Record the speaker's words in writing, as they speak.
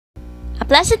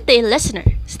Pleasant day, listener.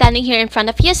 Standing here in front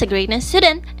of you is a greatness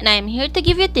student, and I am here to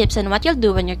give you tips on what you'll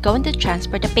do when you're going to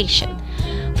transport a patient.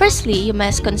 Firstly, you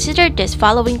must consider this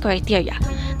following criteria: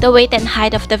 the weight and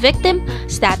height of the victim,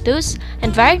 status,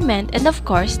 environment, and of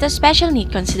course, the special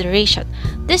need consideration.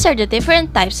 These are the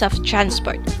different types of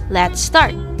transport. Let's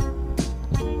start.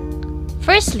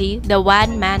 Firstly, the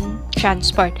one-man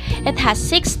transport. It has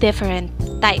 6 different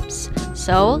types.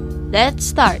 So, let's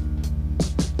start.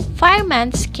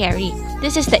 Fireman's carry.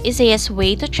 This is the easiest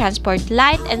way to transport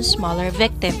light and smaller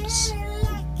victims.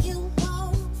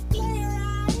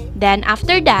 Then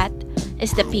after that is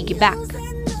the piggyback.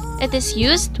 It is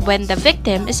used when the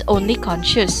victim is only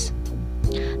conscious.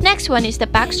 Next one is the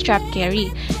backstrap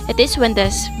carry. It is when the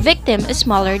victim is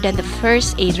smaller than the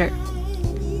first aider.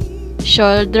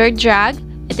 Shoulder drag.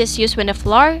 It is used when the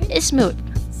floor is smooth.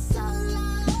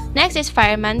 Next is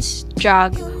fireman's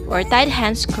drag or tied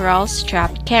hands crawl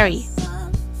strap carry.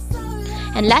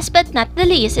 And last but not the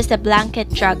least is the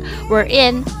blanket drag,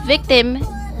 wherein victim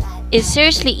is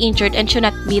seriously injured and should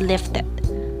not be lifted.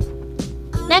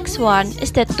 Next one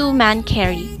is the two-man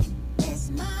carry.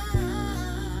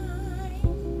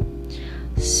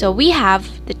 So we have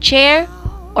the chair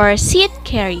or seat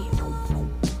carry.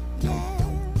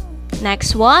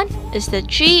 Next one is the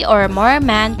 3 or more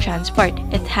man transport.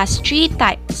 It has 3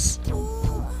 types.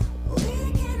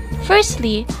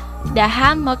 Firstly, the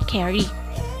hammock carry.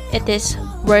 It is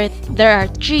where there are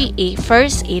 3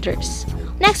 first aiders.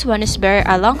 Next one is bear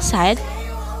alongside,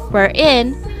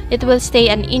 wherein it will stay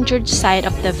an injured side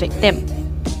of the victim.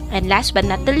 And last but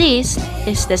not the least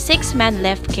is the 6-man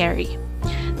left carry.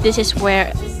 This is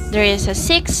where there is a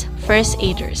 6 first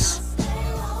aiders.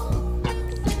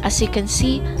 As you can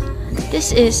see,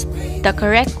 this is the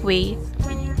correct way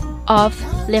of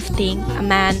lifting a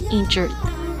man injured.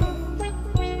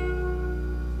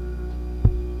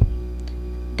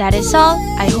 That is all.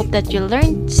 I hope that you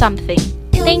learned something.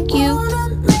 Thank you.